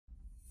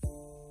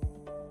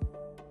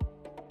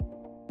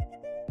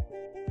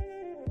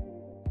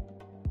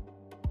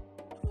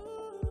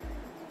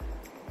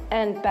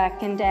and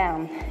back and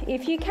down.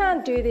 If you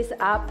can't do this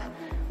up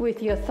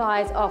with your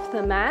thighs off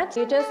the mat,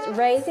 you're just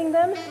raising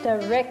them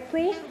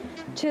directly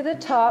to the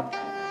top.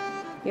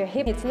 Your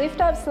hips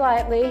lift up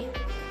slightly,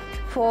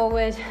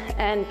 forward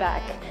and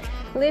back.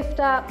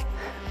 Lift up,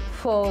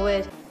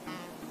 forward.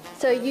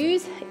 So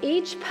use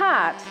each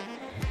part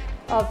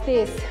of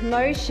this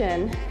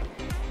motion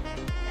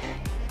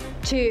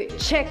to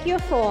check your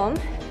form.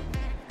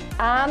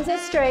 Arms are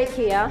straight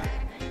here.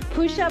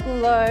 Push up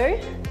low,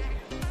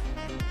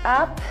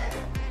 up.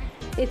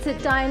 It's a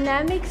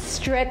dynamic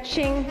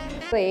stretching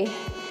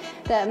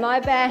that my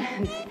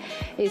band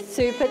is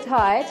super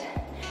tight,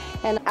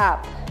 and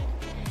up.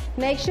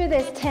 Make sure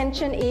there's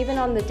tension even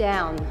on the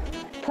down.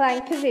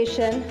 Plank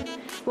position.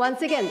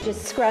 Once again,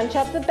 just scrunch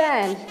up the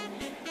band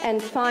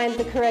and find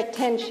the correct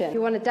tension.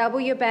 You want to double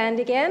your band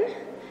again,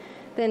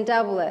 then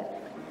double it.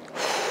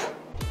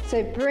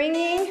 So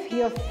bringing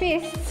your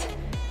fists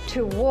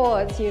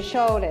towards your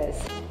shoulders,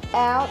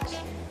 out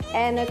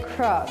and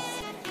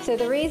across. So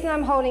the reason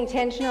I'm holding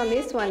tension on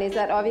this one is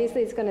that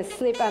obviously it's going to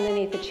slip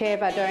underneath the chair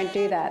if I don't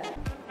do that.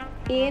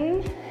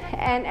 In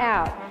and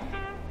out.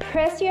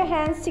 Press your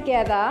hands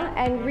together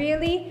and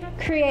really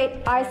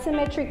create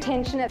isometric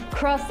tension at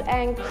cross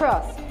and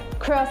cross,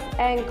 cross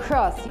and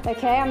cross.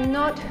 Okay, I'm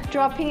not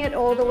dropping it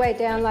all the way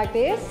down like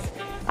this.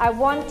 I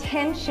want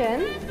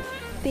tension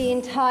the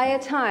entire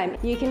time.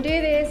 You can do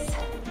this.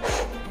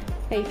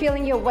 Are you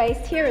feeling your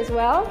waist here as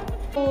well?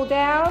 Pull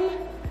down,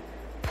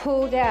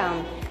 pull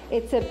down.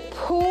 It's a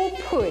pull,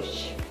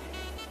 push,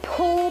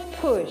 pull,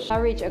 push. I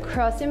reach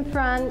across in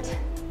front,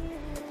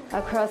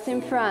 across in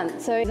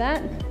front. So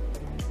that.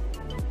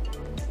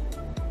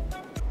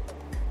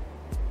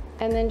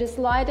 And then just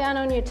lie down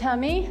on your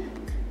tummy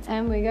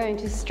and we're going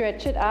to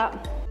stretch it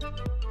up